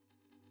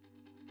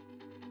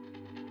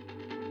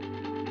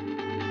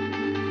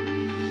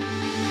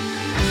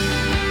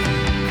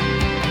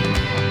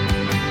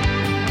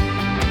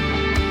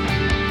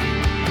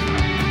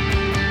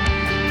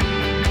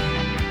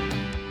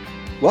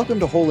Welcome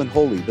to Whole and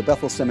Holy, the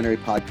Bethel Seminary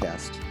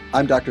podcast.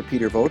 I'm Dr.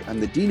 Peter Vogt. I'm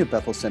the Dean of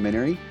Bethel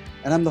Seminary,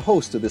 and I'm the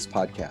host of this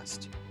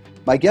podcast.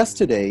 My guest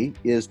today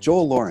is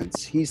Joel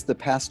Lawrence. He's the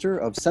pastor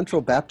of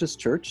Central Baptist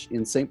Church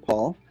in St.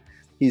 Paul.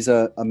 He's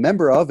a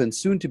member of and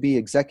soon to be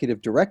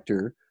executive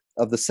director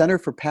of the Center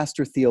for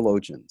Pastor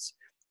Theologians.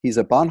 He's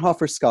a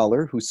Bonhoeffer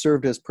Scholar who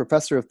served as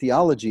professor of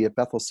theology at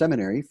Bethel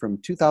Seminary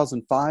from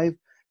 2005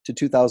 to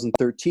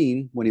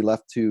 2013 when he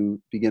left to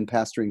begin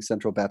pastoring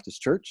Central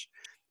Baptist Church.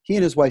 He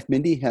and his wife,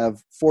 Mindy,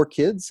 have 4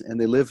 kids, and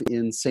they live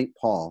in St.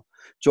 Paul.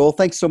 Joel,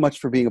 thanks so much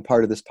for being a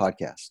part of this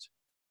podcast.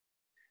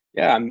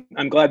 Yeah,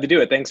 I'm glad to do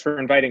it. Thanks for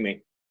inviting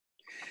me.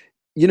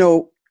 You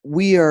know,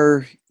 we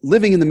are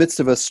living in the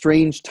midst of a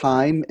strange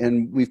time,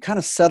 and we've kind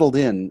of settled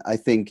in, I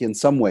think, in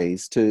some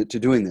ways to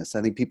doing this.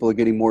 I think people are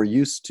getting more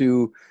used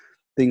to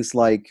things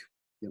like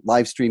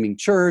live streaming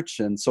church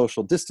and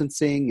social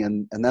distancing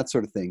and that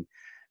sort of thing.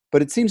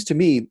 But it seems to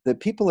me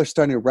that people are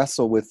starting to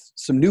wrestle with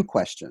some new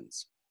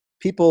questions.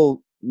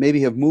 People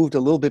maybe have moved a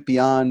little bit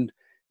beyond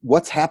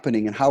what's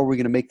happening and how are we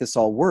going to make this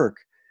all work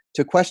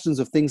to questions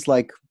of things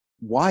like,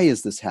 why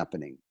is this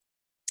happening?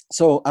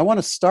 So I want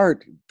to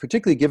start,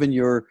 particularly given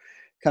your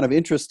kind of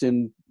interest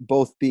in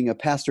both being a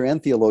pastor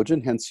and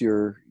theologian, hence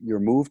your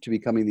move to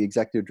becoming the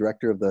executive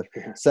director of the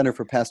Center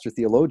for Pastor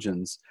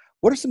Theologians.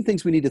 What are some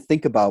things we need to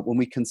think about when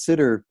we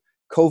consider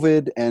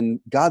COVID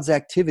and God's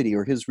activity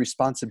or his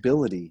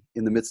responsibility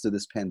in the midst of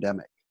this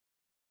pandemic?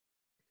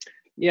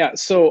 Yeah,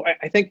 so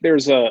I think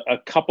there's a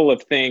couple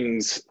of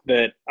things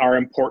that are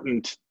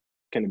important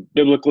kind of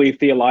biblically,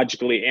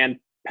 theologically, and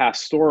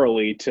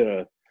pastorally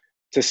to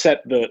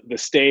set the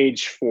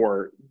stage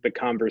for the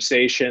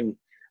conversation.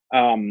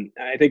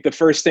 I think the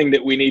first thing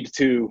that we need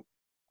to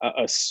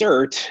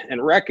assert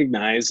and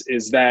recognize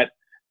is that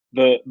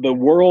the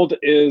world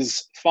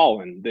is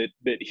fallen,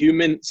 that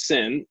human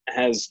sin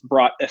has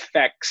brought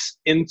effects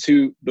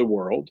into the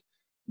world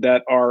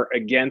that are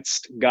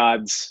against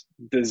God's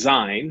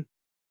design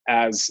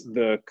as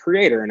the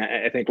creator. And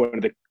I think one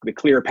of the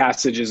clear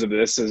passages of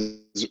this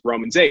is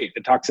Romans 8.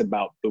 It talks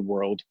about the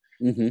world,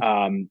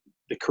 the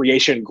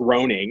creation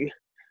groaning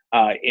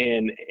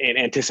in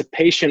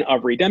anticipation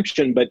of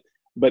redemption, but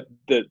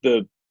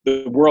the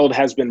world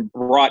has been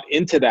brought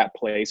into that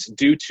place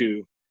due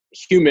to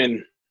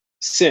human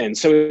sin.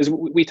 So as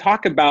we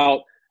talk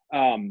about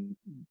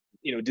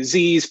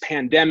disease,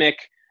 pandemic,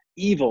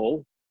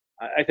 evil,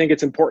 I think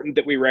it's important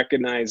that we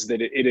recognize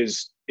that it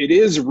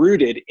is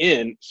rooted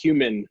in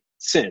human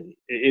sin.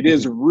 It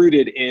is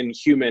rooted in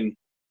human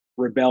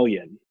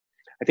rebellion.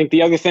 I think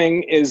the other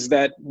thing is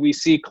that we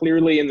see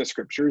clearly in the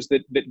scriptures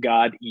that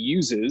God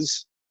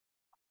uses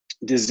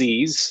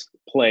disease,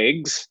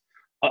 plagues,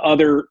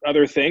 other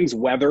things,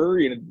 weather,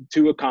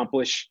 to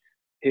accomplish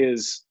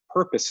his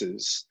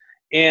purposes.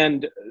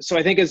 And so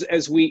I think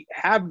as we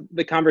have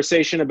the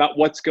conversation about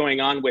what's going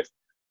on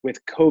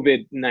with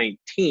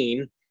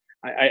COVID-19,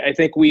 I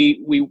think we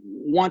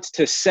want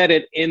to set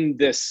it in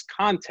this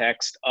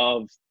context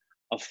of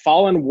a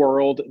fallen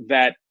world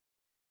that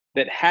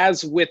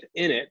has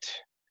within it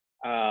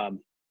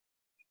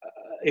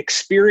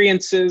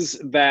experiences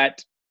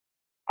that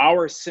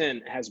our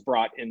sin has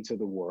brought into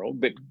the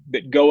world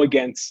that go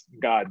against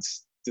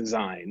God's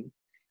design,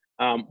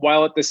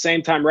 while at the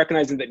same time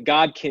recognizing that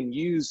God can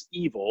use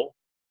evil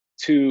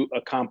to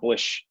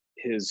accomplish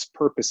his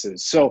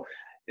purposes. So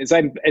as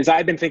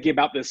I've been thinking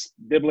about this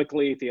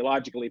biblically,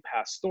 theologically,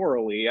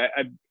 pastorally,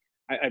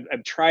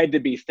 I've tried to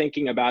be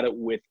thinking about it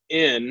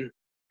within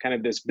kind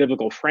of this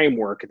biblical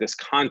framework, this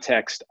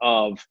context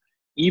of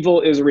evil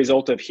is a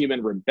result of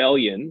human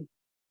rebellion.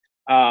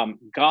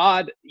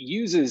 God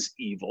uses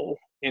evil,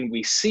 and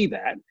we see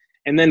that.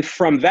 And then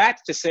from that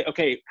to say,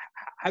 okay,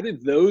 how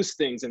did those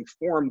things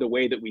inform the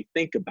way that we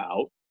think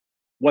about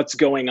what's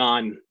going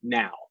on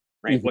now,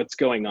 right? Mm-hmm. What's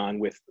going on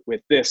with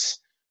this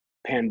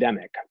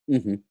pandemic?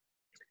 Mm-hmm.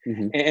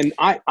 Mm-hmm. And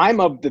I'm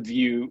of the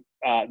view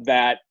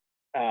that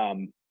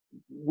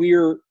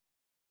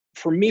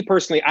for me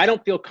personally, I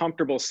don't feel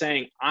comfortable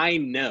saying I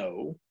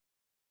know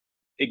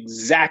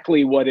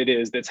exactly what it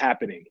is that's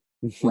happening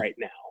right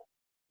now,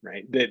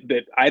 right?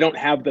 That I don't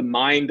have the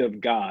mind of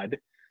God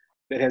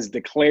that has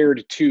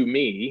declared to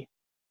me,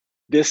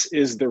 this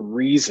is the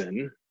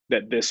reason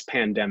that this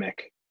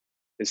pandemic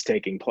is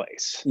taking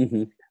place.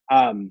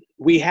 Mm-hmm.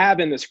 We have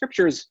in the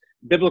scriptures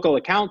biblical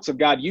accounts of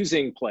God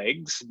using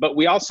plagues, but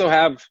we also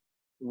have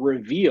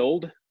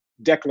revealed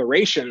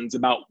declarations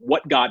about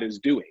what God is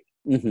doing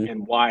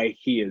and why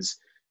he is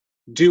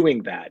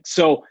doing that.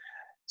 So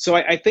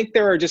I think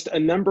there are just a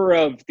number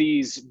of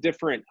these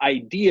different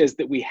ideas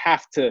that we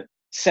have to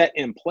set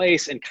in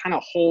place and kind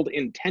of hold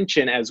in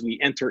tension as we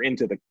enter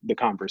into the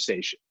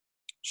conversation.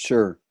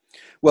 Sure.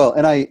 Well,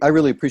 and I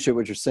really appreciate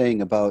what you're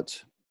saying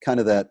about kind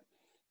of that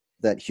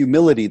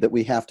humility that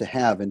we have to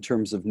have in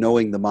terms of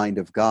knowing the mind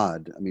of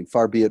God. I mean,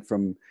 far be it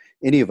from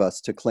any of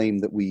us to claim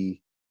that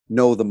we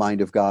know the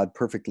mind of God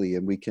perfectly,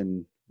 and we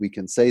can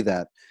say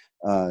that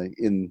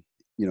in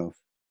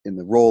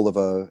the role of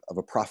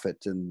a prophet,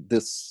 and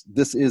this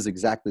is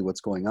exactly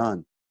what's going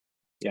on.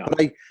 Yeah.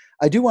 But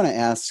I do want to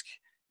ask,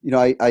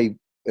 I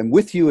am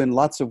with you in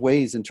lots of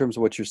ways in terms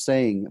of what you're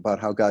saying about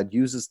how God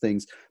uses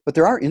things. But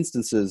there are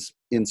instances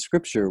in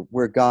Scripture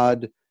where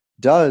God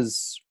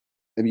does.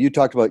 I mean, you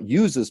talked about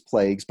uses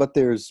plagues, but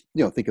there's,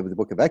 think of the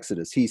book of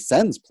Exodus. He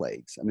sends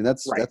plagues. I mean,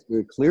 that's Right.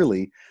 very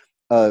clearly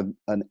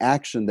an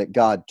action that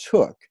God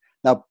took.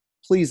 Now,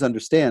 please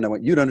understand. I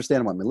want you to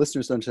understand. I want my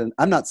listeners to understand.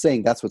 I'm not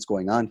saying that's what's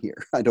going on here.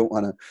 I don't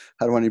want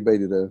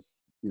anybody to,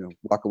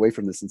 walk away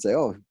from this and say,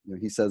 "Oh,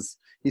 he says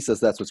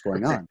that's what's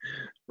going on."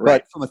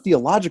 Right. But from a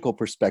theological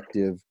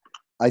perspective,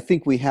 I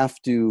think we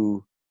have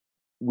to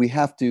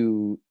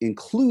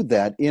include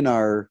that in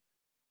our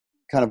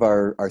kind of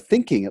our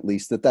thinking, at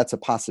least, that's a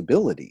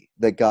possibility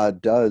that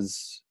God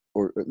does,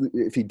 or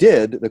if he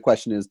did, the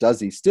question is, does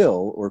he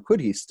still, or could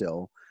he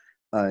still,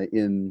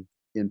 in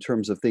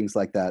terms of things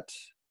like that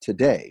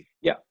today?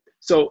 Yeah.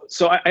 So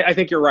I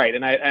think you're right,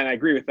 and I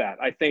agree with that.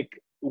 I think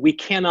we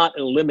cannot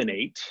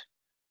eliminate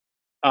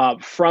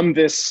from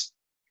this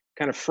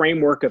kind of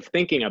framework of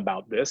thinking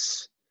about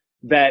this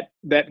that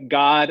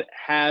God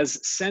has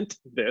sent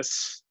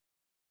this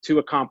to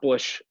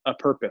accomplish a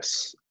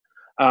purpose.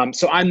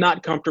 So I'm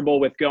not comfortable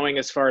with going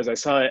as far as I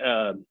saw.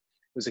 It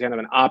was a kind of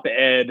an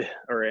op-ed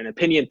or an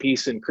opinion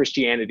piece in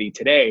Christianity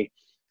Today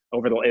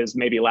it was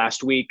maybe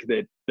last week,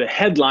 that the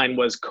headline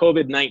was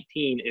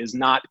COVID-19 is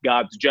not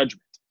God's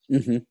judgment.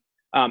 Mm-hmm.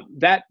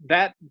 That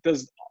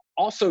does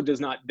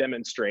not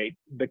demonstrate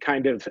the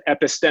kind of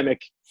epistemic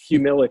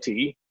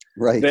humility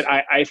right. that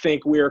I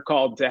think we're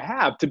called to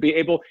have, to be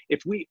able,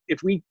 if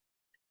we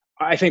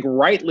I think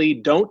rightly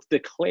don't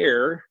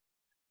declare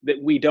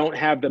that we don't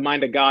have the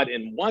mind of God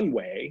in one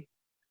way,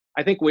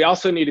 I think we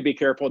also need to be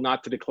careful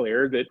not to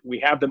declare that we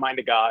have the mind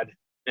of God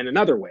in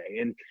another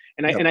way.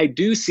 And I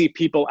do see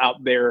people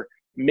out there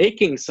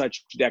making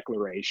such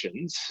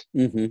declarations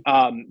mm-hmm.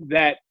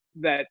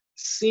 that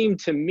seem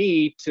to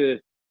me to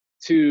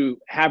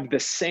have the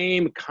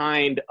same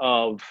kind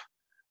of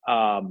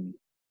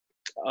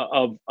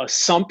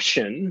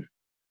assumption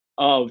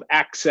of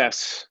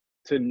access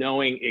to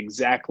knowing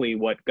exactly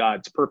what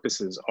God's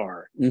purposes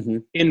are mm-hmm.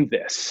 in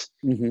this.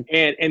 Mm-hmm.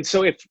 And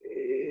so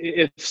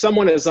if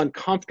someone is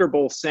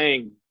uncomfortable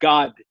saying,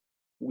 God,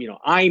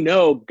 I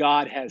know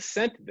God has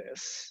sent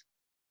this,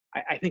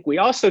 I think we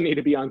also need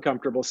to be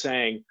uncomfortable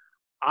saying,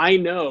 I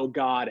know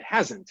God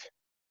hasn't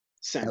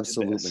sent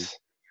Absolutely. this.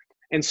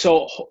 And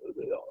so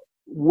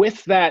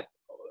with that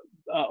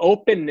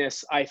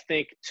openness, I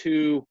think,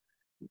 to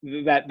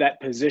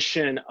that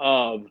position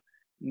of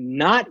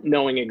not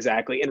knowing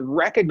exactly, and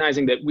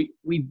recognizing that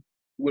we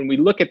when we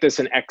look at this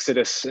in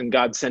Exodus and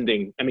God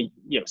sending,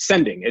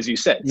 sending, as you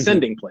said, mm-hmm.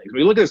 sending plagues.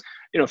 We look at this,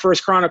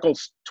 First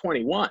Chronicles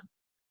 21,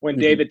 when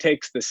mm-hmm. David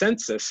takes the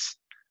census,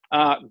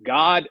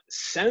 God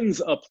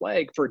sends a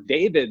plague for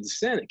David's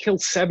sin. It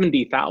killed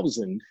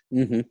 70,000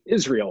 mm-hmm.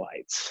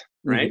 Israelites,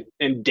 right?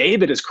 Mm-hmm. And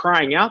David is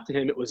crying out to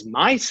him, it was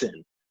my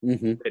sin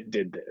mm-hmm. that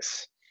did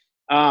this.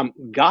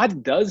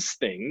 God does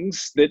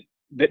things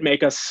that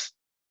make us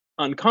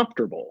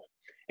uncomfortable.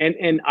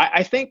 And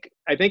I think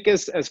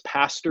as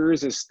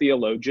pastors, as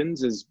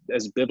theologians,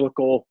 as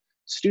biblical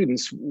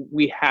students,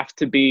 we have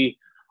to be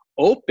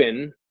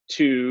open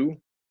to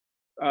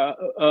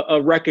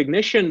a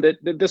recognition that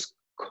this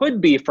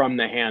could be from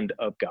the hand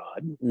of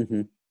God.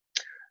 Mm-hmm.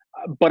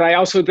 But I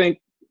also think,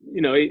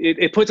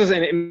 it puts us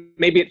in,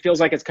 maybe it feels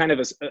like it's kind of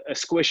a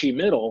squishy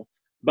middle,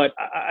 but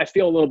I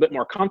feel a little bit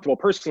more comfortable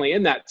personally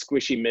in that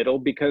squishy middle,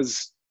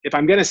 because if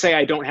I'm going to say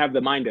I don't have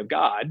the mind of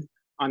God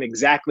on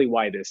exactly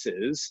why this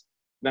is,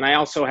 then I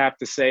also have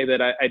to say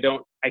that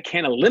I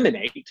can't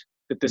eliminate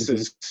that this mm-hmm.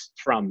 is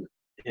from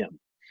him.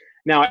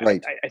 Now,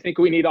 right. I think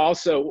we need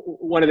also,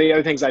 one of the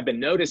other things I've been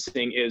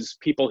noticing is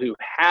people who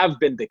have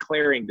been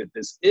declaring that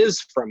this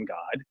is from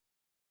God,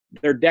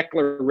 their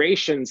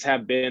declarations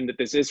have been that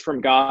this is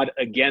from God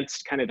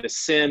against kind of the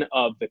sin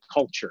of the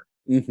culture,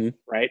 mm-hmm.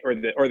 right? Or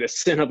the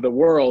sin of the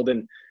world.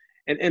 And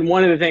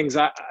one of the things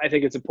I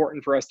think it's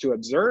important for us to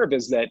observe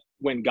is that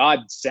when God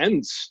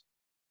sends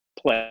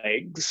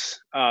plagues,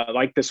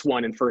 like this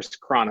one in First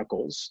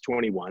Chronicles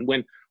 21,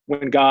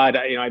 when God,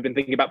 I've been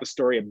thinking about the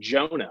story of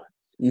Jonah,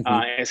 mm-hmm.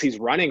 As he's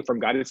running from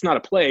God. It's not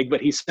a plague,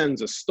 but he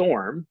sends a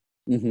storm.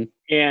 Mm-hmm.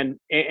 And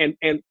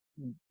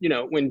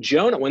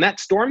when that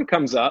storm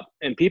comes up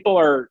and people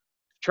are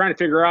trying to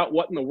figure out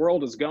what in the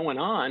world is going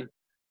on,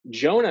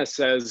 Jonah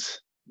says,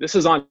 this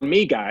is on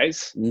me,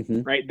 guys,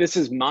 mm-hmm. right? This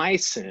is my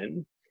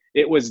sin.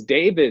 It was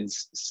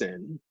David's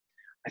sin.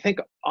 I think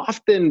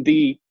often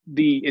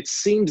it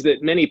seems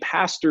that many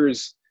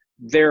pastors,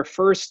 their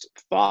first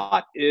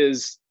thought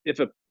is,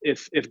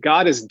 if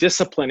God is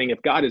disciplining,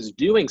 if God is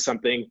doing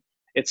something,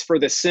 it's for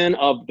the sin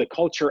of the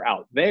culture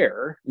out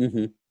there.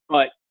 Mm-hmm.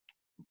 But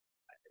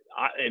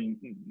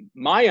in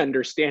my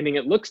understanding,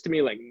 it looks to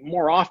me like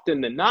more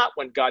often than not,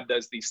 when God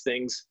does these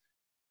things,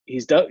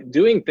 he's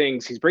doing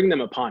things, he's bringing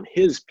them upon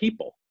his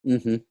people.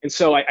 Mm-hmm. And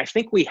so I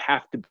think we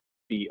have to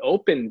be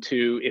open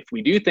to, if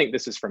we do think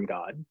this is from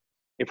God,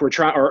 if we're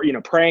trying, or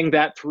praying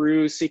that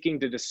through, seeking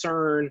to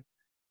discern,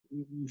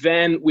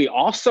 then we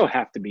also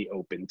have to be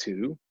open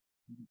to,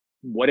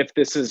 what if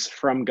this is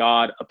from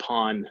God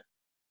upon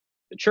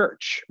the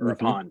church or Hmm.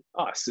 upon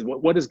us?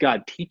 What is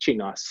God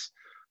teaching us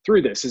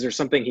through this? Is there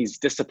something he's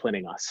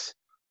disciplining us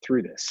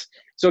through this?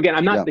 So again,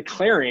 I'm not Yeah,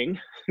 declaring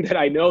that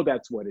I know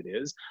that's what it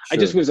is.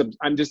 sure.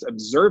 I'm just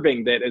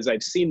observing that as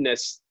I've seen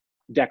this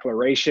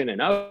declaration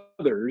in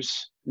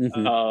others,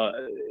 Hmm.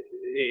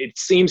 it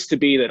seems to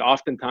be that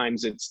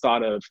oftentimes it's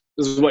thought of,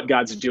 this is what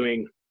God's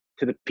doing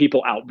to the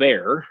people out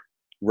there,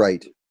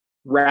 Right.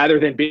 rather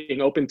than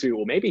being open to,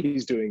 well, maybe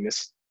he's doing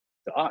this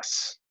to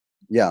us.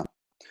 Yeah.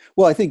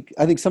 Well, I think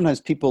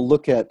sometimes people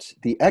look at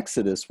the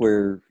Exodus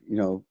where,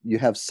 you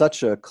have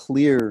such a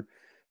clear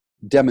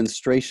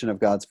demonstration of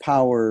God's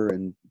power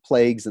and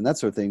plagues and that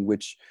sort of thing,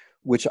 which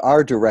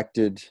are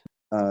directed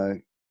uh,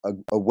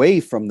 away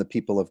from the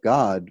people of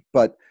God,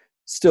 but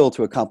still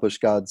to accomplish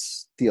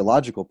God's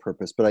theological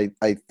purpose. But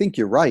I think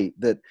you're right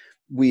that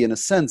we, in a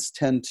sense,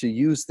 tend to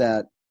use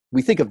that.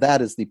 We think of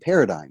that as the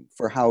paradigm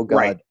for how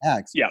Right. God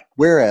acts, Yeah.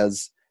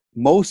 whereas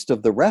most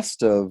of the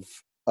rest of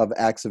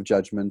acts of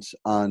judgment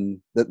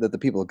on that the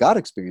people of God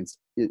experience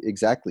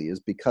exactly is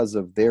because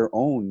of their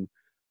own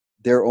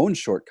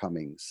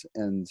shortcomings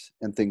and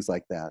things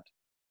like that.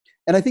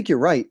 And I think you're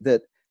right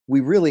that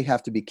we really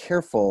have to be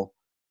careful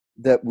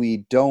that we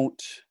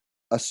don't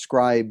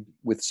ascribe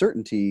with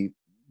certainty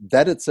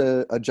that it's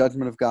a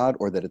judgment of God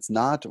or that it's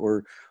not,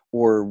 or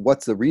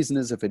what's the reason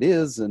is if it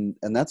is, and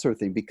that sort of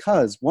thing.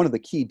 Because one of the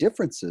key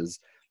differences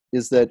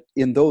is that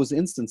in those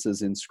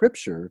instances in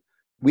Scripture,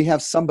 we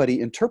have somebody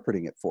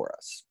interpreting it for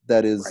us.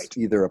 That is Right.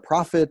 either a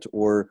prophet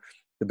or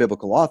the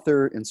biblical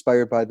author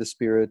inspired by the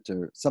Spirit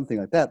or something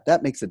like that.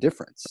 That makes a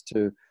difference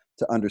to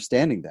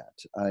understanding that.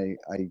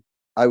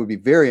 I would be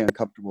very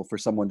uncomfortable for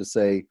someone to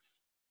say,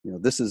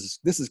 this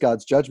is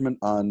God's judgment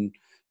on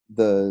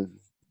the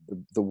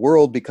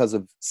world because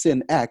of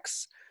sin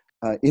X,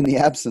 in the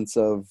absence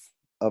of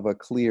a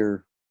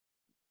clear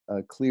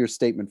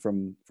statement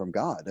from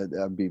God.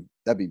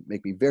 That'd be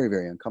make me very,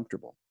 very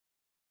uncomfortable.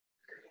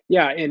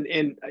 Yeah.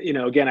 And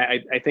again,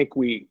 I think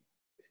we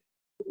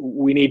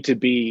need to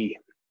be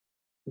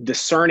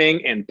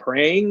discerning and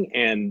praying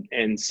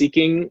and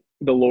seeking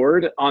the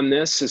Lord on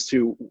this as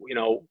to,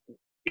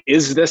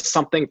 is this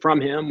something from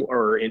him,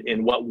 or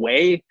in what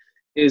way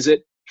is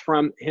it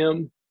from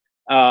him?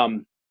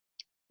 Um,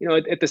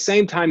 at the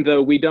same time,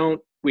 though, we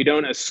don't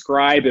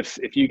ascribe,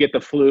 if you get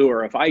the flu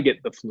or if I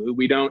get the flu,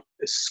 we don't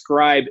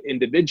ascribe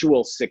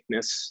individual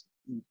sickness.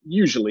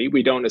 Usually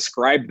we don't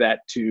ascribe that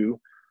to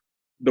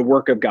the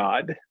work of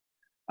God.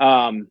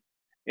 Um,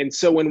 and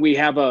so when we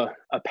have a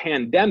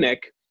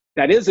pandemic,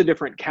 that is a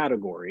different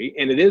category.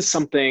 And it is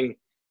something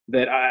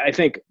that I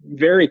think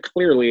very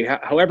clearly,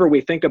 however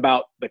we think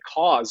about the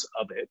cause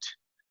of it,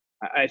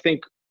 I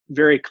think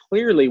very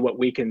clearly what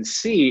we can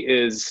see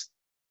is,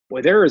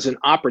 well, there is an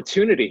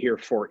opportunity here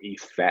for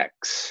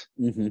effects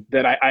Hmm.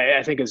 that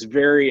I think is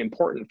very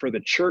important for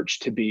the church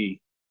to be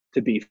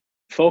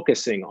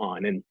focusing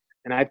on.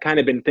 And I've kind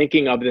of been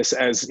thinking of this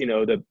as,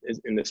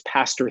 in this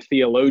pastor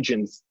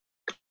theologian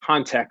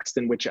context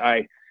in which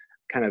I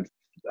kind of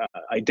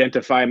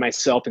identify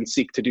myself and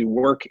seek to do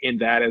work in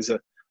that as a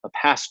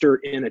pastor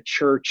in a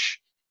church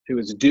who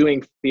is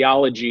doing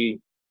theology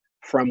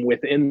from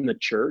within the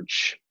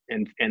church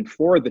and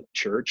for the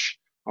church.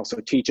 Also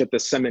teach at the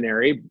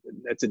seminary.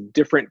 That's a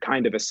different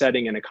kind of a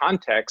setting and a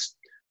context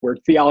where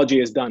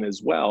theology is done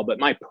as well. But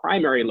my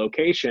primary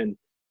location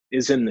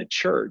is in the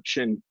church.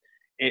 And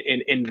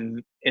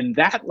in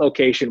that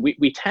location,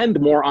 we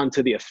tend more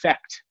onto the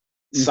effect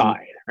Hmm.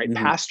 side, right? Hmm.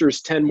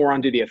 Pastors tend more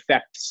onto the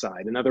effect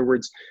side. In other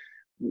words,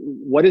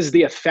 what is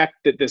the effect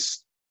that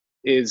this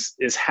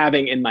is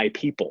having in my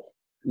people?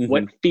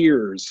 What Hmm.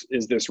 fears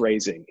is this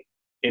raising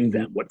in Hmm.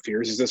 them? What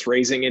fears is this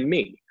raising in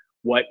me?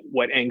 What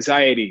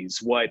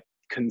anxieties? What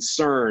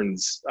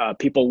concerns?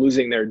 People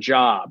losing their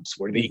jobs?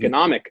 What are the Hmm.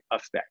 economic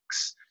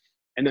effects?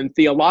 And then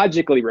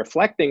theologically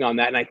reflecting on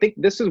that, and I think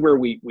this is where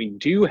we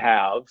do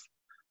have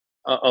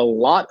a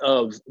lot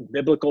of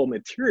biblical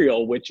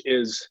material, which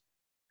is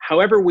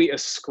however we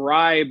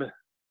ascribe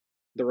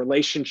the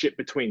relationship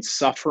between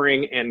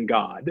suffering and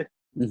God.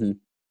 Hmm.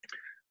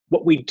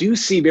 What we do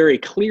see very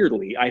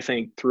clearly, I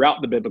think,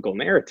 throughout the biblical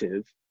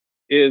narrative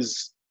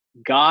is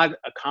God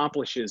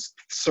accomplishes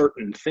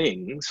certain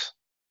things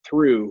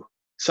through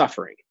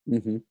suffering.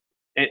 Hmm.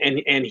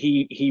 And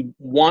he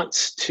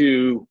wants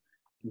to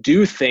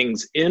do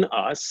things in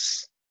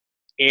us,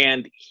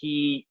 and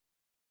he,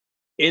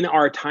 in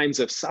our times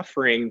of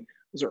suffering,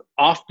 those are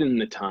often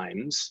the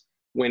times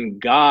when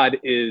God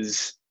he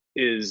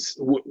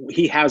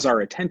has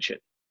our attention,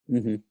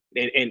 Hmm.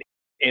 and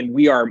and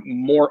we are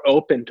more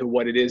open to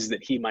what it is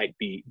that he might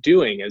be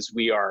doing as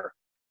we are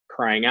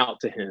crying out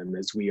to him,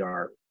 as we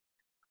are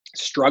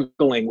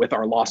struggling with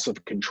our loss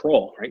of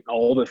control, right?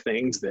 All the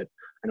things that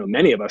I know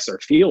many of us are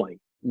feeling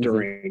Hmm.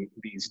 during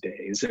these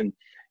days. And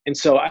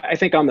so I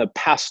think on the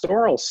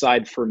pastoral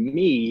side, for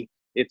me,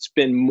 it's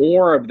been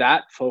more of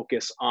that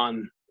focus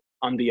on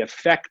the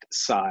effect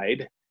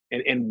side,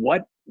 and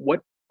what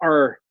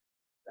are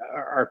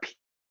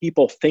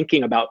people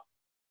thinking about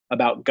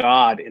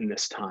God in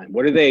this time?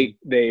 What are they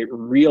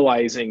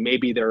realizing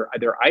maybe their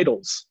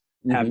idols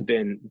Hmm. have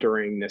been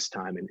during this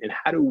time, and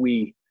how do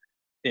we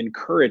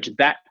encourage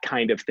that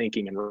kind of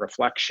thinking and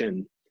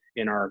reflection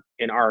in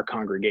our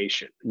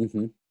congregation?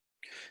 Hmm.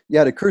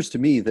 Yeah, it occurs to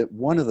me that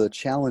one of the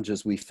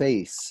challenges we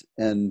face,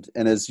 and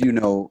as you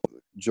know,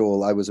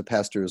 Joel, I was a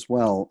pastor as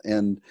well,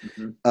 and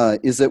Hmm.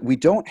 is that we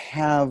don't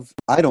have,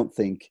 I don't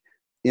think,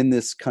 in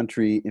this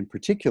country in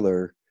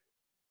particular,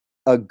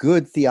 a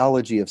good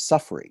theology of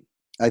suffering.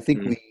 I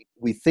think Mm.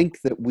 we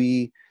think that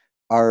we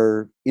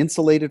are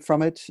insulated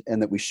from it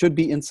and that we should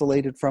be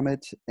insulated from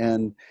it.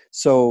 And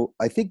so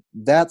I think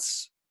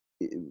that's,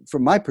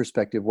 from my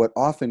perspective, what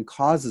often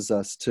causes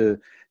us to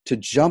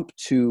jump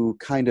to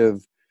kind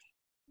of,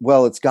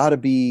 well, it's got to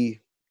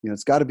be,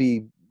 it's got to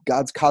be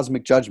God's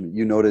cosmic judgment.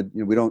 You noted,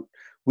 we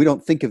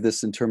don't think of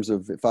this in terms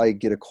of if I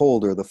get a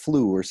cold or the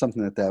flu or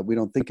something like that. We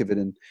don't think of it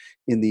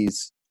in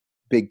these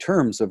big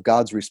terms of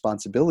God's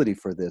responsibility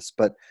for this.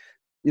 But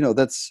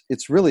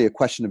it's really a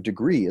question of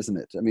degree, isn't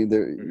it? I mean,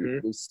 Hmm.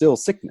 there's still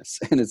sickness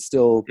and it's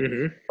still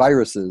Hmm.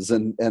 viruses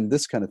and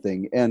this kind of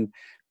thing.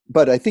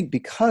 But I think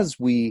because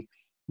we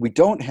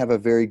don't have a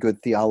very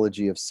good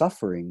theology of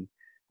suffering,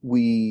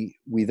 we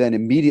then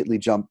immediately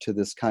jump to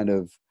this kind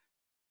of,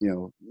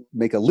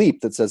 make a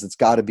leap that says it's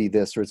got to be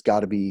this or it's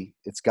got to be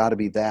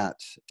that,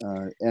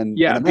 and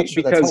Yeah, I'm not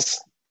sure that's because,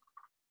 helpful.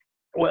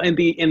 well,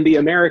 in the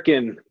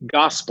American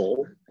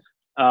gospel,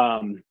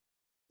 um,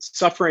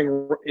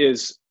 suffering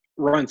is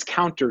runs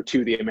counter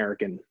to the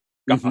American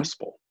Hmm.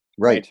 gospel,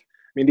 right? Right.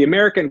 I mean, the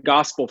American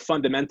gospel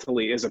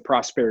fundamentally is a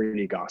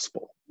prosperity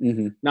gospel,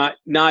 Hmm. not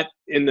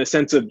in the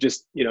sense of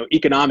just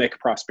economic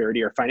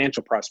prosperity or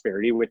financial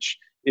prosperity, which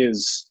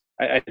is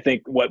I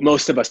think what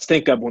most of us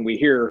think of when we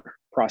hear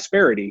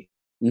prosperity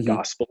Hmm.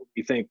 gospel.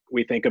 We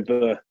think of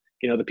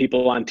the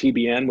people on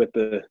TBN with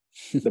the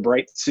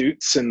bright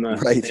suits and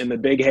Right. the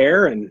big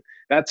hair, and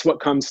that's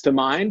what comes to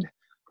mind.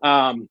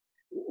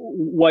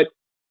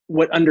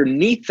 What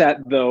underneath that,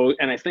 though,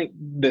 and I think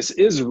this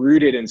is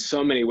rooted in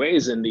so many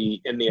ways in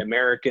the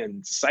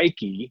American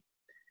psyche,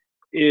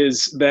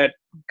 is that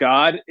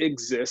God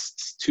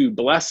exists to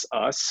bless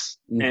us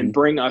and Hmm.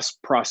 bring us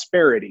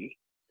prosperity.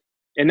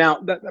 And now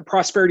that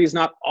prosperity is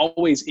not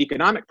always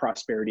economic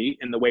prosperity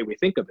in the way we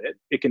think of it.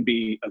 It can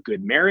be a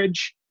good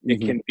marriage, it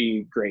Hmm. can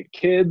be great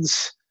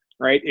kids,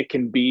 right? It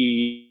can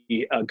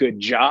be a good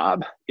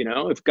job.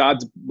 If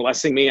God's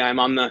blessing me, I'm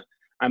on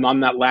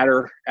that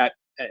ladder at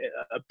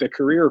the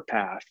career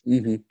path.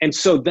 Hmm. And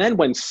so then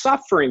when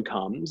suffering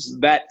comes,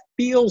 that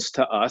feels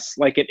to us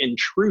like an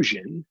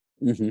intrusion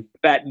Hmm.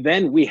 that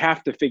then we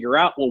have to figure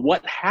out, well,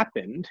 what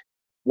happened?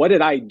 What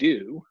did I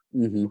do?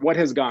 Hmm. What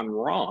has gone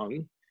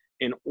wrong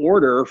in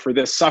order for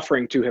this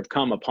suffering to have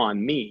come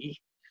upon me?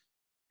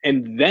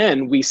 And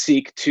then we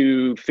seek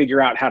to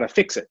figure out how to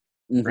fix it,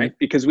 Hmm. right?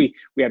 Because we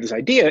have this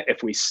idea,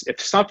 if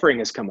suffering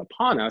has come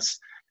upon us,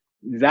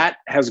 that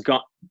has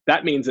gone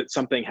that means that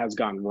something has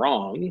gone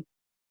wrong,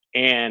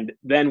 and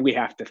then we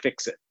have to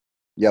fix it,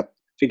 Yep.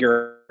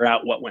 figure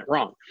out what went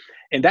wrong.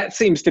 And that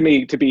seems to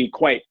me to be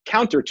quite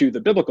counter to the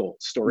biblical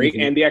story Hmm.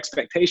 and the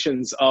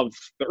expectations of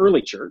the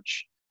early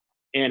church,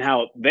 and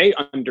how they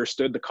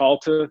understood the call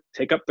to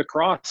take up the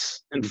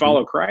cross and Hmm.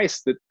 follow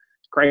Christ, that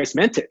Christ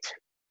meant it,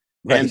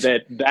 and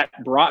Right.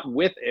 that brought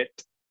with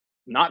it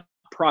not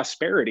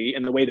prosperity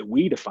in the way that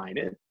we define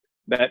it,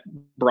 that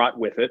brought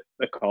with it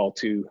the call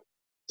to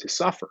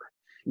suffer.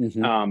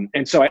 Hmm.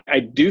 And so I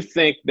do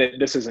think that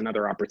this is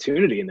another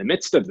opportunity in the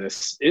midst of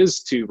this,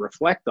 is to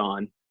reflect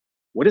on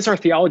what is our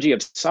theology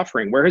of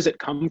suffering? Where has it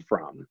come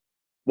from?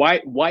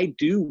 Why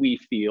do we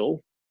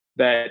feel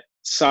that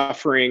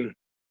suffering,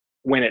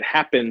 when it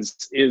happens,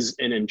 is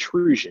an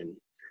intrusion?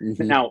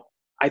 Hmm. Now,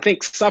 I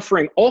think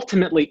suffering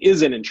ultimately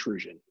is an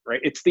intrusion,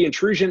 right? It's the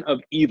intrusion of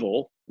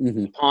evil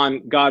Hmm.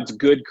 upon God's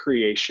good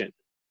creation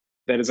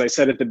that, as I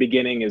said at the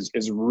beginning,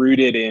 is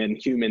rooted in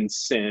human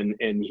sin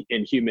and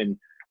in human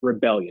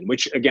rebellion.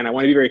 Which, again, I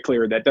want to be very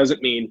clear, that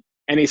doesn't mean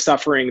any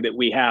suffering that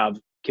we have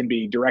can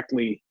be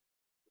directly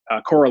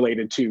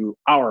correlated to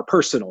our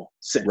personal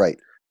sin. Right.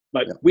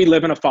 But Yeah. we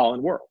live in a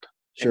fallen world.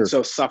 And Sure.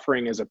 so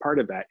suffering is a part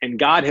of that. And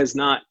God has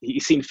not,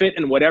 he's seen fit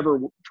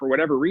for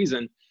whatever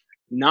reason,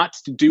 not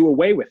to do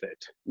away with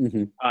it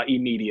Hmm.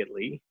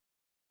 immediately.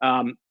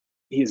 Um,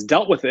 he has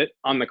dealt with it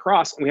on the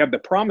cross, and we have the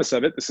promise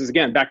of it. This is,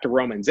 again, back to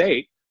Romans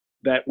 8,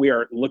 that we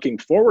are looking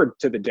forward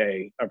to the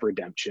day of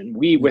redemption.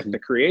 We, with Hmm. the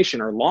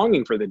creation, are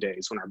longing for the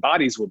days when our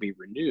bodies will be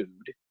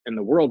renewed and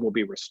the world will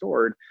be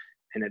restored.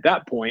 And at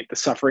that point, the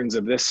sufferings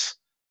of this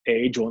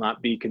age will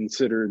not be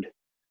considered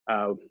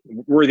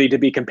worthy to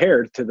be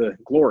compared to the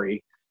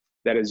glory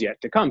that is yet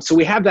to come. So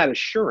we have that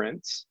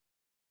assurance,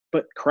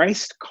 but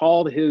Christ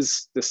called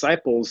his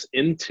disciples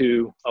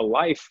into a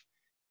life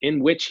in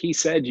which he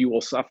said, you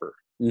will suffer.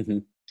 Hmm.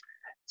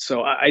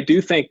 So I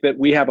do think that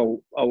we have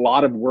a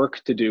lot of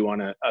work to do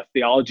on a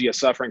theology of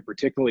suffering,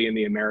 particularly in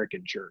the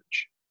American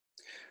church.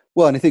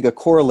 Well, and I think a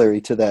corollary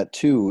to that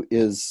too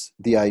is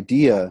the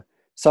idea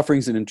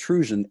suffering's an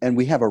intrusion, and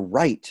we have a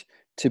right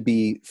to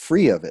be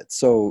free of it.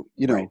 So,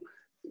 Right.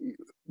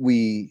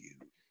 we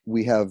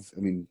we have,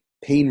 I mean,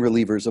 pain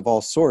relievers of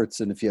all sorts,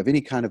 and if you have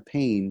any kind of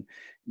pain,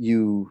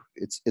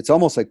 it's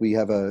almost like we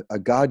have a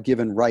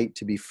God-given right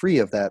to be free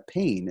of that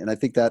pain. And I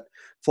think that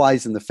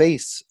flies in the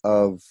face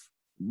of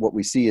what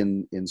we see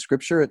in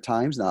scripture at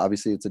times. Now,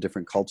 obviously it's a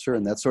different culture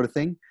and that sort of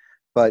thing,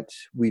 but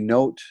we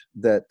note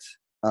that,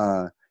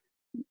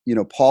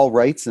 Paul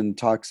writes and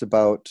talks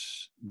about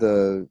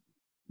the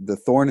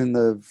thorn in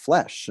the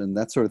flesh and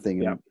that sort of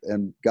thing. Yeah.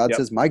 And God Yep.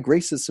 says, my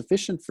grace is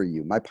sufficient for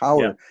you. My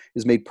power Yeah.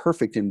 is made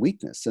perfect in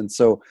weakness. And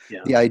so Yeah.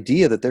 the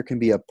idea that there can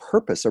be a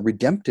purpose, a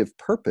redemptive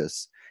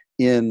purpose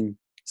in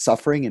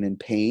suffering and in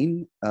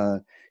pain,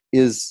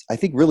 is, I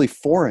think, really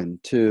foreign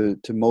to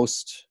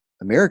most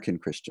American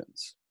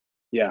Christians.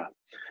 Yeah.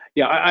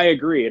 Yeah, I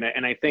agree.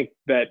 And I think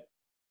that,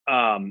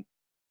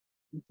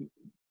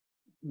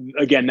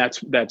 again,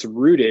 that's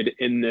rooted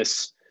in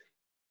this,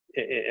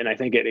 and I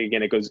think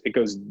it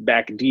goes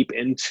back deep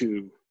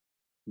into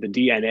the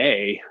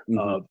DNA Mm-hmm.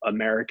 of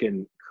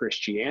American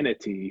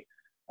Christianity,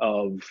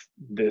 of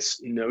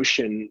this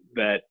notion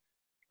that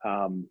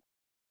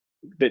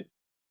that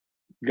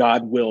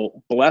God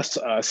will bless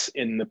us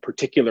in the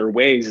particular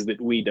ways that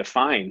we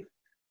define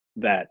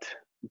that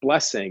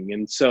blessing.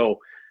 And so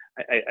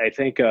I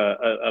think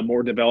a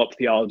more developed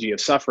theology of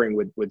suffering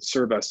would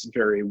serve us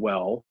very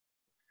well,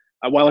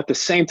 while at the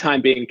same time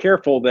being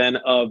careful then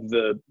of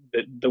the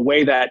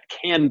way that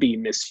can be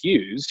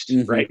misused,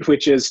 Mm-hmm. right?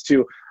 Which is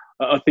to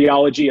a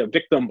theology of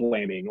victim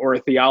blaming, or a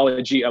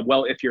theology of,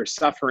 well, if you're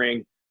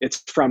suffering,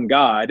 it's from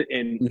God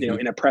in, Mm-hmm.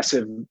 In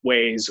oppressive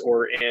ways,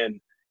 or in,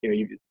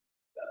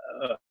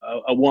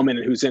 a woman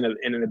who's in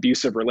an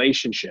abusive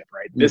relationship,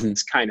 right? This Mm-hmm.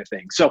 kind of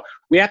thing. So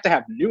we have to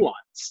have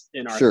nuance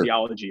in our Sure.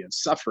 theology of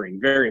suffering,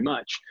 very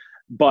much.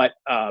 But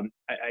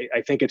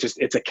I think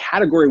it's a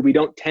category we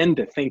don't tend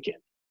to think in,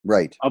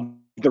 Right. of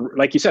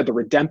like you said, the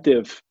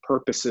redemptive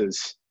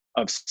purposes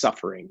of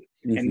suffering.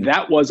 Mm-hmm. And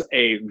that was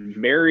a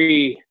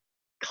very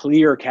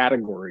clear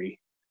category,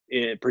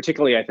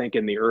 particularly I think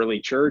in the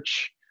early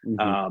church,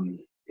 Mm-hmm.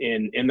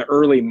 in the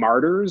early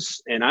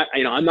martyrs. And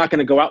I'm not going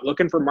to go out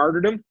looking for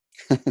martyrdom,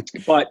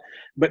 but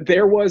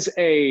there was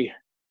in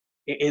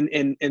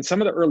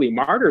some of the early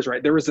martyrs,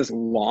 right, there was this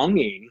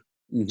longing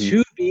Mm-hmm.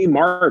 to be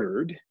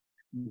martyred,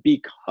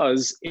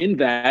 because in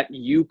that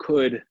you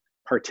could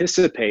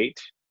participate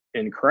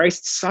in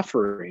Christ's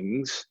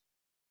sufferings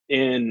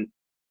in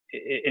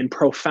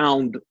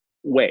profound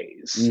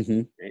ways.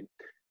 Mm-hmm. Right?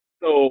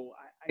 So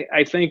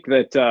I think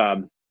that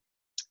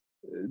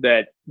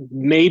that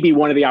maybe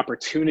one of the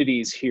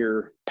opportunities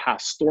here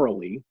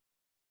pastorally,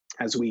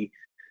 as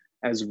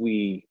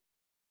we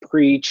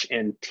preach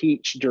and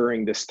teach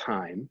during this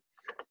time,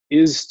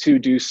 is to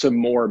do some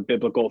more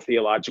biblical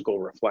theological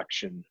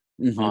reflection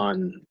Mm-hmm.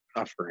 on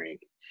suffering.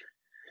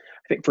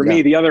 I think for Yeah.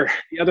 me, the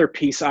other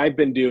piece I've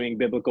been doing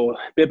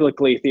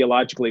biblically,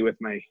 theologically with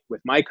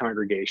my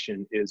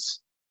congregation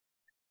is,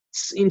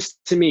 seems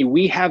to me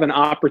we have an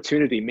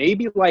opportunity,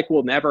 maybe like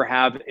we'll never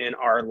have in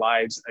our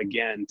lives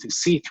again, to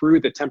see through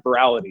the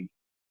temporality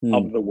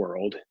of the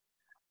world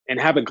and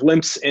have a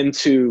glimpse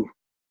into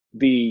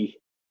the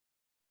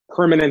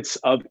permanence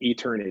of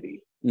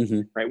eternity.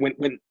 Mm-hmm. Right?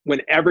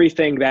 When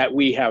everything that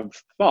we have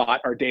thought,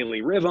 our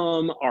daily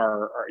rhythm,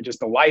 our just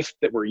the life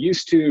that we're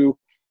used to,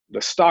 the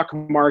stock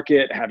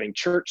market, having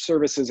church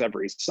services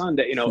every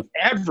Sunday,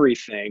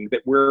 everything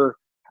that we're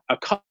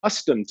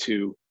accustomed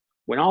to,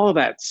 when all of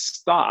that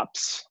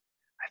stops,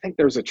 I think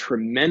there's a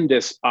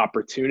tremendous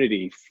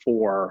opportunity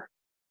for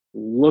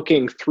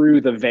looking through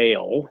the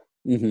veil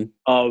Mm-hmm.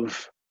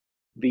 of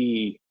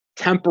the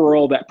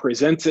temporal that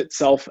presents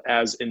itself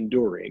as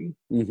enduring,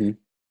 Mm-hmm.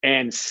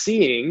 and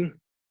seeing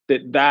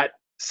that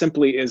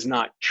simply is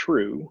not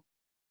true,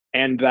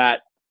 and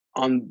that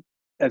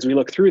as we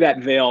look through that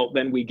veil,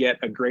 then we get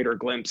a greater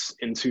glimpse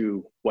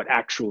into what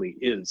actually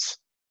is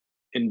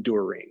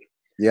enduring.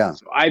 Yeah.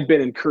 So I've been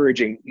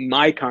encouraging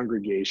my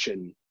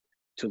congregation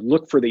to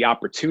look for the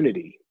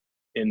opportunity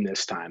in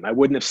this time. I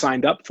wouldn't have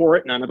signed up for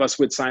it. None of us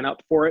would sign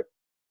up for it.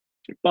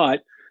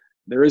 But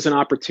there is an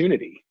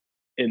opportunity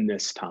in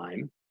this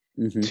time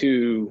Mm-hmm.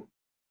 to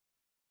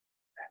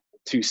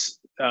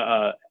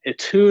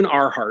attune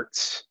our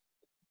hearts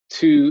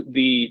to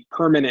the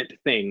permanent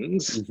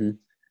things Mm-hmm.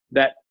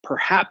 that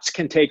perhaps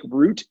can take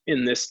root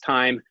in this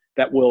time,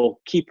 that will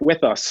keep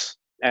with us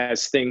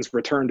as things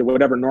return to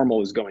whatever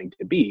normal is going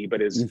to be,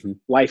 but as Mm-hmm.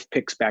 life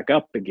picks back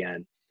up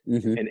again.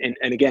 Mm-hmm.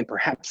 And again,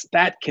 perhaps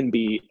that can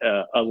be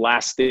a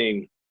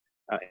lasting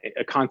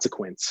a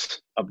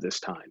consequence of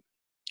this time.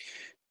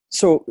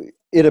 So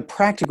in a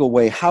practical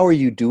way, how are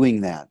you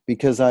doing that?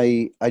 Because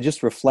I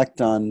just reflect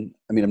on,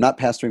 I'm not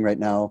pastoring right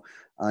now.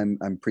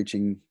 I'm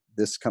preaching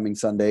this coming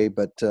Sunday,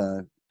 but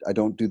I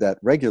don't do that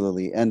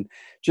regularly. And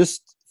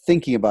just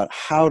thinking about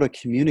how to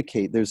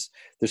communicate, there's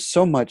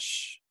so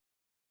much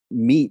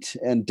meat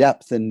and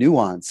depth and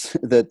nuance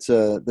that's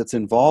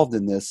involved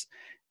in this.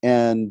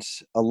 And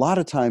a lot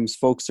of times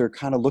folks are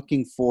kind of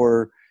looking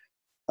for,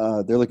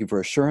 they're looking for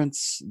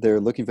assurance. They're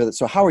looking for that.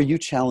 So how are you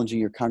challenging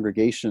your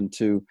congregation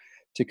to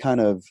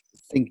kind of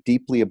think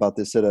deeply about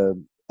this at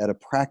at a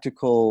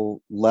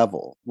practical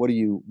level? What are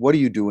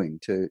you doing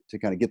to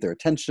kind of get their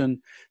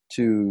attention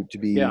to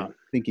be Yeah.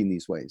 thinking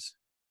these ways?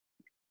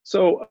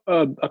 So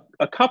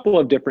a couple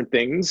of different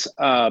things.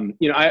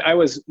 I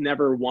was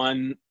never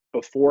one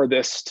before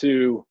this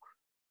to,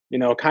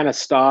 kind of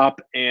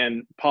stop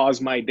and pause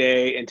my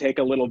day and take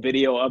a little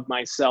video of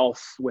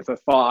myself with a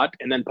thought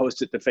and then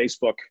post it to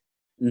Facebook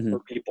Hmm. for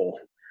people.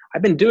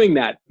 I've been doing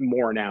that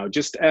more now,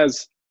 just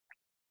as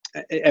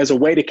a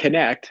way to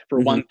connect, for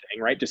Hmm. one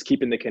thing, right? Just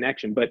keeping the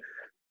connection, but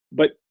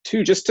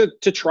two, just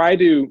to try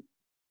to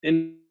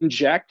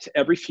inject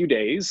every few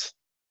days,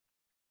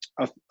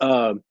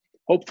 a,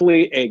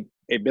 hopefully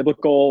a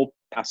biblical,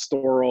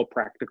 pastoral,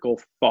 practical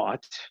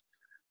thought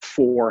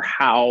for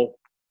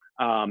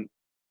um,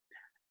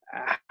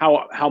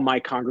 how my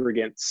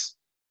congregants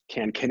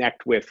can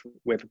connect with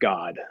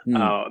God.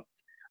 Mm.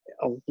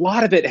 A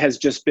lot of it has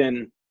just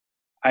been,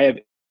 I have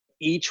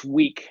each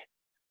week,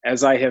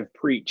 as I have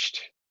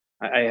preached,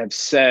 I have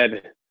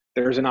said,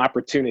 there's an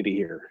opportunity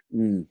here.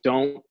 Mm.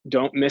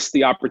 Don't miss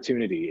the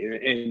opportunity.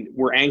 And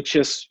we're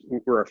anxious,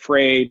 we're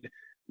afraid.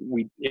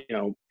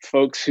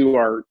 Folks who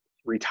are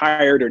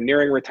retired or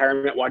nearing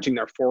retirement, watching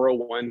their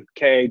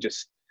 401k,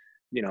 just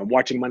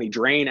watching money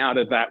drain out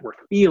of that. We're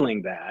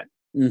feeling that,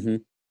 Hmm.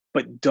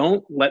 but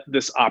don't let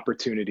this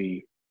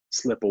opportunity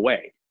slip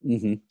away. Hmm.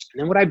 And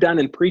then what I've done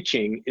in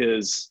preaching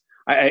is,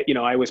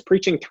 I was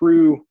preaching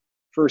through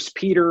First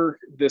Peter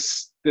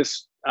this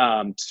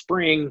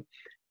spring,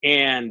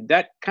 and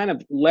that kind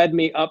of led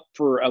me up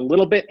for a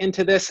little bit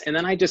into this, and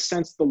then I just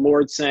sensed the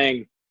Lord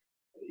saying,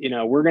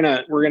 we're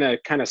gonna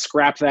kind of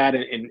scrap that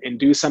and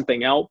do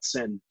something else.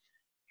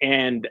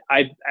 And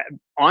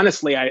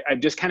honestly, I've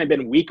just kind of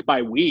been week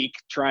by week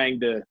trying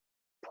to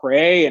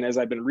pray, and as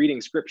I've been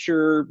reading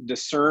scripture,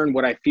 discern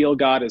what I feel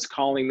God is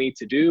calling me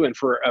to do. And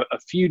for a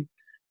few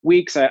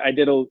weeks, I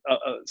did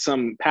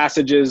some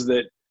passages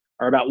that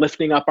are about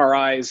lifting up our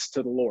eyes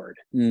to the Lord,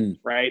 Mm.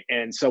 right?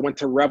 And so I went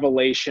to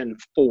Revelation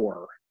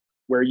 4,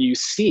 where you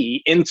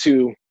see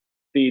into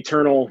the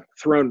eternal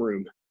throne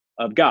room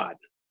of God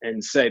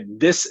and said,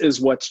 this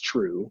is what's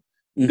true.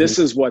 Hmm. This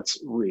is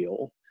what's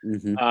real.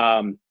 Hmm.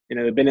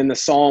 I've been in the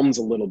Psalms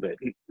a little bit.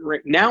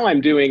 Right now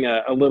I'm doing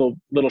a little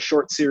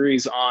short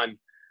series on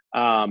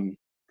the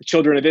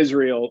children of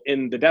Israel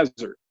in the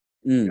desert,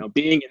 Mm.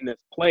 being in this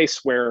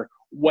place where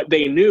what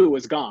they knew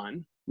was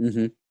gone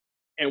Hmm.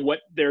 and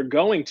what they're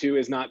going to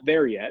is not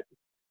there yet.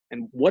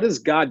 And what is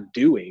God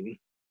doing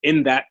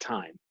in that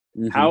time?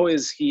 Hmm. How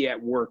is he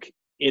at work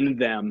in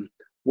them?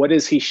 What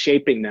is he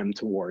shaping them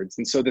towards?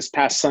 And so this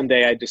past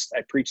Sunday, I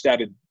preached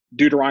out of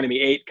Deuteronomy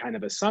 8, kind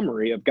of a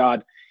summary of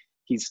God.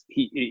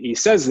 He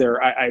says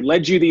there, I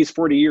led you these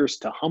 40 years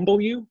to humble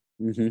you,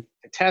 Hmm.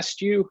 to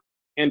test you,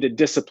 and to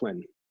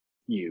discipline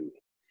you.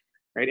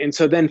 Right. And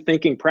so then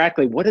thinking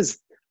practically, what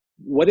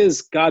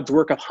is God's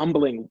work of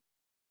humbling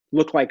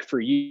look like for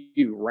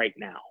you right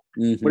now?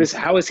 Hmm.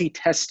 How is he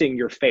testing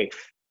your faith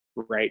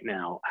right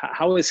now?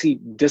 How is he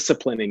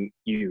disciplining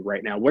you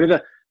right now? What are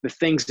the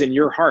things in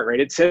your heart, right?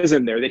 It says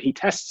in there that he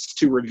tests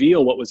to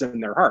reveal what was in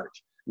their heart,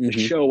 to Hmm.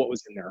 show what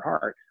was in their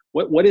heart.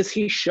 What is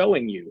he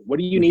showing you? What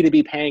do you need to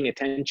be paying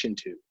attention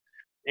to?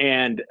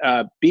 And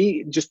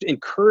be just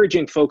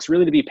encouraging folks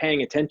really to be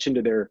paying attention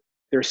to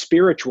their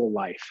spiritual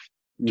life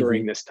Hmm.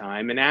 during this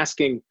time, and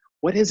asking,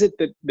 what is it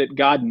that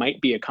God might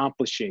be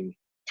accomplishing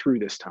through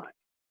this time?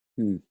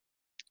 Mm.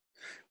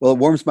 Well, it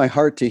warms my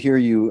heart to hear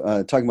you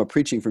talking about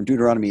preaching from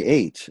Deuteronomy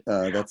 8.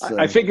 That's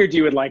I figured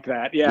you would like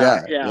that. Yeah,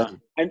 Yeah, yeah. yeah.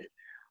 And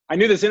I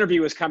knew this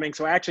interview was coming,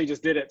 so I actually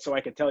just did it so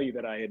I could tell you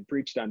that I had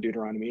preached on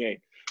Deuteronomy 8.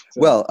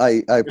 So, Well,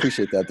 I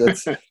appreciate that.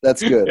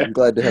 That's good. yeah. I'm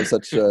glad to have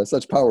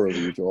such power over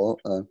you, Joel.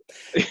 Well,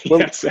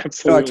 Yes,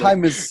 absolutely.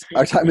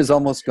 our time is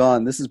almost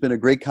gone. This has been a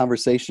great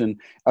conversation.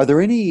 Are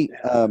there any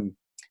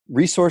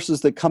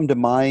resources that come to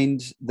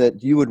mind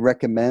that you would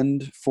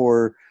recommend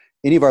for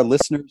any of our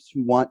listeners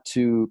who want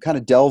to kind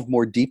of delve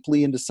more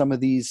deeply into some of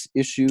these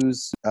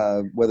issues,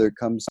 whether it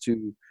comes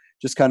to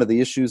just kind of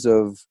the issues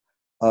of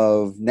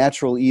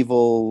natural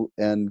evil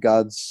and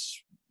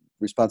God's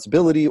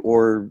responsibility,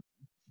 or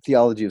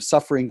theology of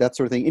suffering, that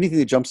sort of thing? Anything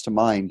that jumps to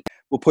mind.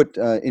 We'll put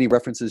any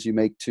references you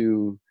make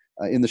to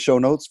in the show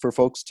notes for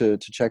folks to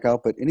check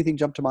out. But anything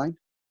jump to mind?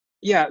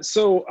 Yeah,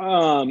 so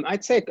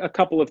I'd say a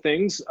couple of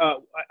things. I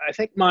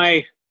think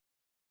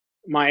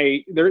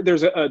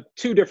there's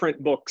two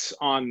different books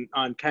on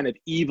kind of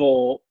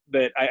evil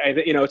that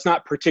it's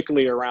not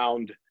particularly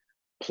around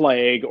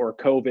plague or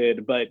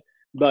COVID, but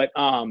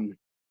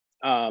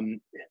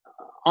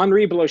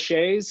Henri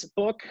Blocher's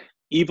book,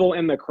 Evil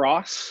and the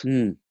Cross,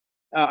 Mm.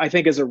 I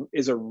think is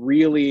a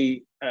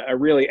really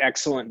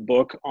excellent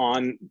book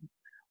on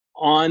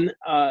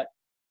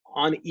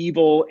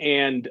evil,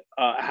 and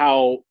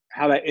how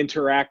that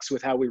interacts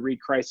with how we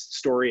read Christ's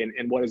story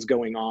and what is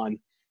going on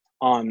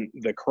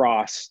the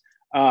cross.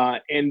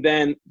 And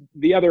then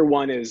the other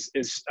one is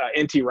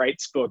N.T.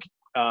 Wright's book,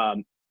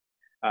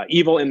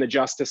 Evil and the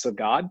Justice of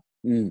God,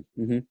 Mm.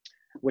 Hmm.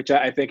 which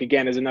I think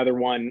again is another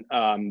one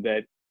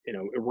that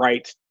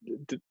Wright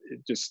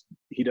just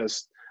he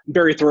does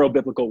very thorough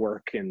biblical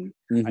work, and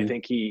I Mhm.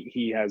 think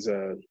he has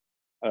I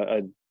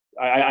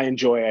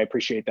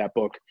appreciate that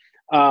book.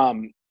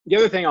 The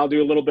other thing, I'll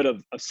do a little bit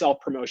of self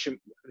promotion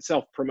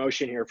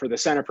here for the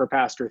Center for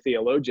Pastor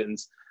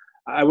Theologians.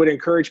 I would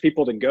encourage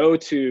people to go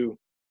to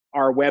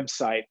our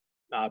website,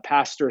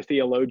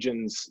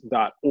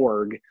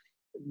 pastortheologians.org.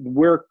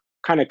 We're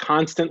kind of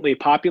constantly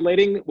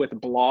populating with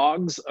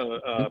blogs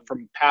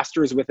from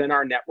pastors within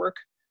our network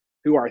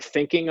who are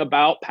thinking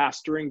about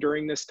pastoring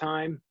during this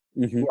time,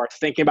 Mhm. who are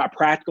thinking about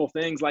practical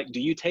things like, do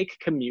you take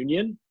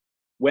communion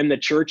when the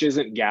church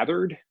isn't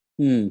gathered?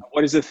 Mm.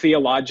 What is the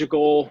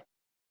theological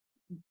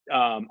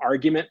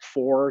argument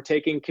for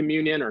taking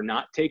communion or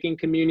not taking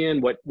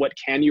communion? What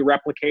can you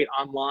replicate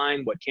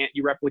online? What can't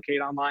you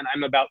replicate online?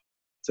 I'm about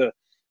to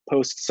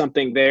post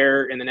something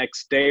there in the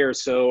next day or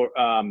so,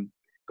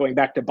 going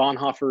back to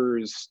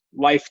Bonhoeffer's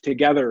Life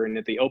Together, and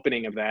at the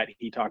opening of that,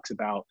 he talks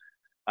about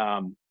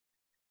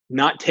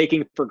not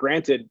taking for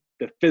granted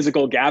the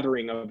physical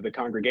gathering of the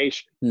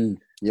congregation. Mm.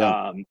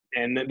 Yeah.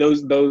 And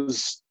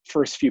those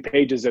first few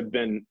pages have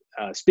been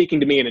speaking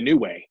to me in a new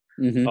way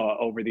Mhm.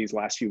 over these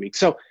last few weeks.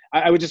 So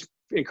I would just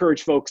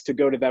encourage folks to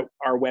go to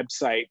our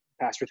website,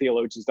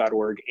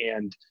 pastortheologians.org,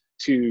 and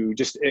to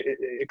just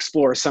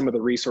explore some of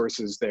the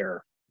resources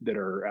there that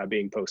are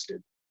being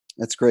posted.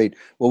 That's great.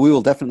 Well, we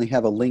will definitely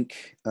have a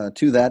link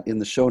to that in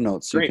the show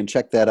notes, so you Great. can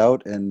check that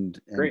out and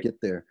Great.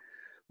 get there.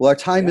 Well, our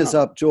time is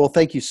Yeah. up. Joel,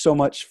 thank you so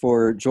much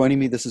for joining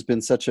me. This has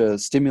been such a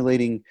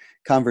stimulating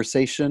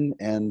conversation,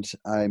 and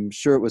I'm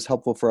sure it was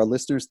helpful for our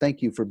listeners.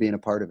 Thank you for being a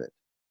part of it.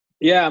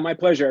 Yeah, my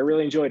pleasure. I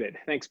really enjoyed it.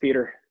 Thanks,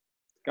 Peter.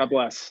 God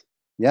bless.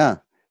 Yeah.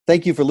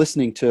 Thank you for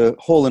listening to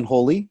Whole and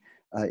Holy.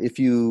 If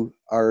you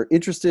are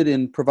interested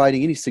in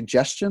providing any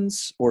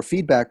suggestions or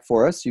feedback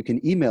for us, you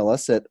can email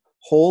us at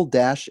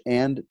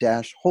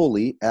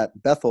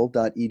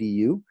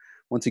whole-and-holy@bethel.edu.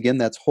 Once again,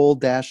 that's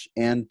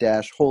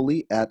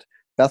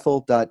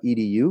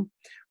whole-and-holy@bethel.edu.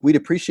 We'd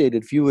appreciate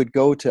it if you would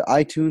go to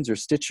iTunes or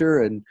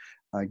Stitcher and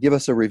give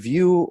us a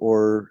review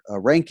or a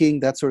ranking,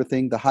 that sort of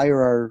thing. The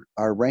higher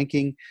our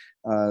ranking,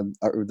 or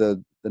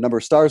the number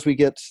of stars we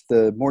get,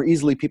 the more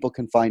easily people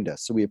can find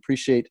us. So we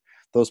appreciate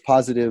those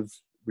positive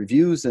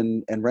reviews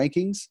and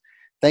rankings.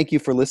 Thank you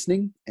for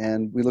listening,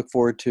 and we look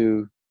forward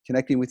to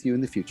connecting with you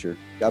in the future.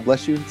 God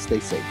bless you. Stay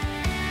safe.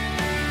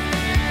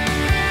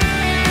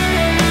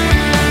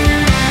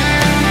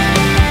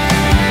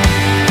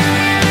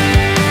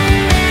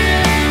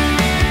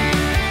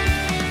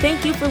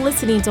 Thank you for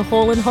listening to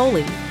Whole and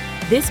Holy.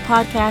 This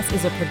podcast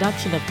is a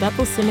production of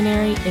Bethel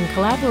Seminary in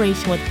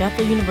collaboration with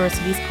Bethel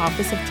University's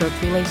Office of Church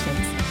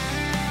Relations.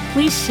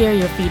 Please share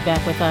your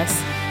feedback with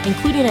us,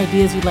 including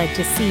ideas you'd like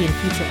to see in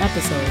future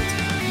episodes,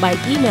 by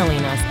emailing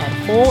us at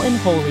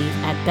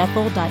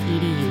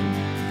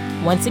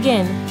wholeandholy@bethel.edu. Once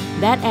again,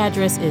 that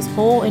address is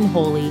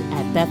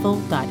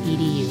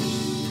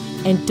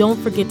wholeandholy@bethel.edu. And don't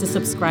forget to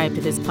subscribe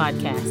to this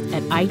podcast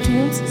at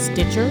iTunes,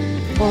 Stitcher,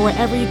 or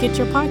wherever you get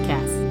your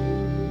podcasts.